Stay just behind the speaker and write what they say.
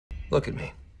Look at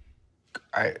me.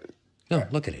 No,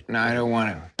 look at it. No, I don't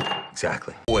want to.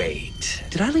 Exactly. Wait.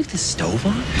 Did I leave the stove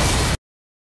on?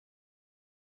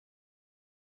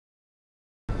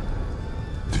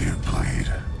 Do you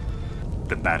bleed?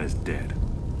 The bat is dead.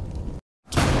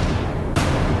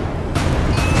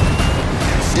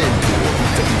 Deadpool,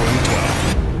 February 12th.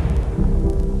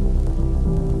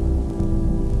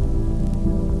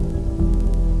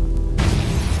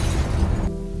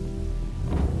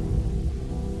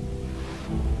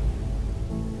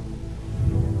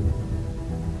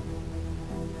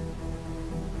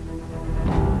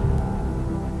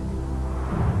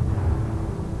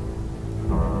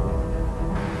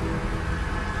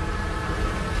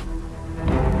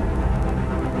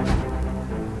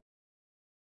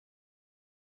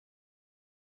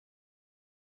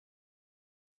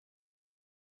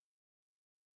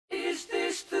 Is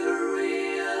this the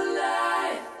real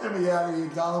life? Let me out of here,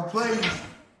 Donald, please.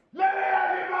 Let me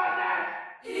have you about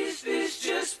that! Is this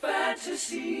just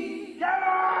fantasy? Come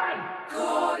on!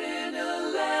 Caught in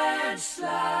a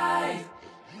landslide.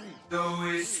 No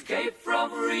escape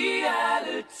from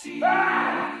reality.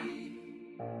 I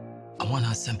want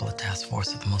to assemble a task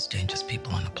force of the most dangerous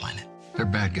people on the planet. They're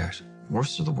bad guys.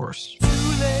 Worst of the worst. Too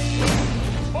late.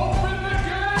 Open the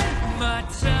gate! My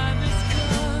time has come.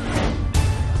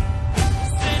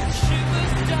 Send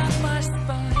shivers down my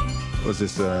spine. Was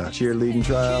this cheerleading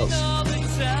trials? All the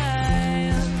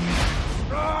time.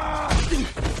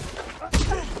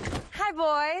 Hi,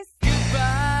 boys.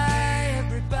 Goodbye,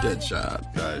 everybody.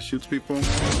 Deadshot. Guy shoots people.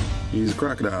 He's a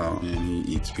crocodile and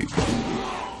he eats people.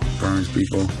 Burns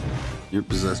people. You're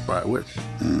possessed by a witch,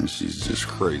 and she's just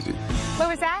crazy. What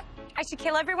was that? I should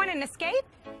kill everyone and escape?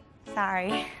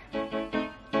 Sorry.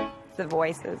 The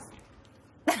voices.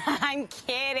 I'm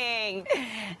kidding.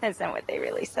 That's not what they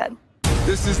really said.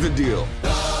 This is the deal.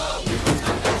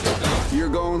 You're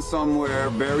going somewhere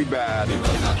very bad.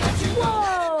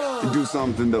 Whoa! You do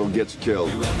something that'll get you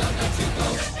killed.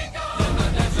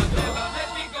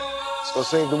 Let's go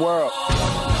save the world.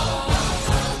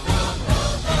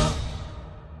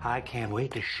 I can't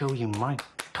wait to show you my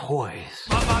toys.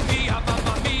 Mamma mia,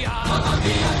 mamma mia. Mamma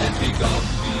mia, let me go.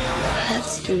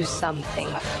 Let's do something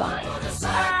fun.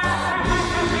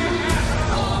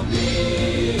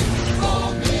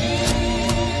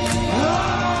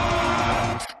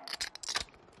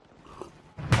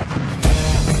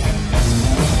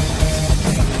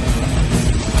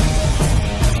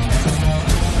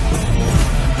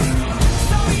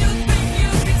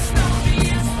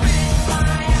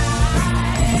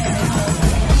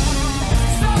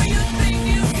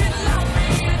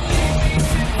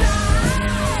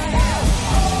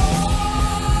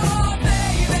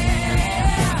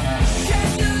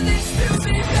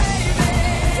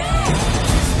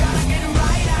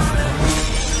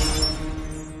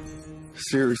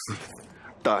 Seriously,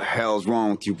 what the hell's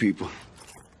wrong with you people?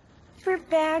 We're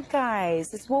bad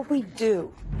guys. It's what we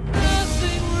do.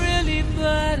 Nothing really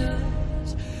matters.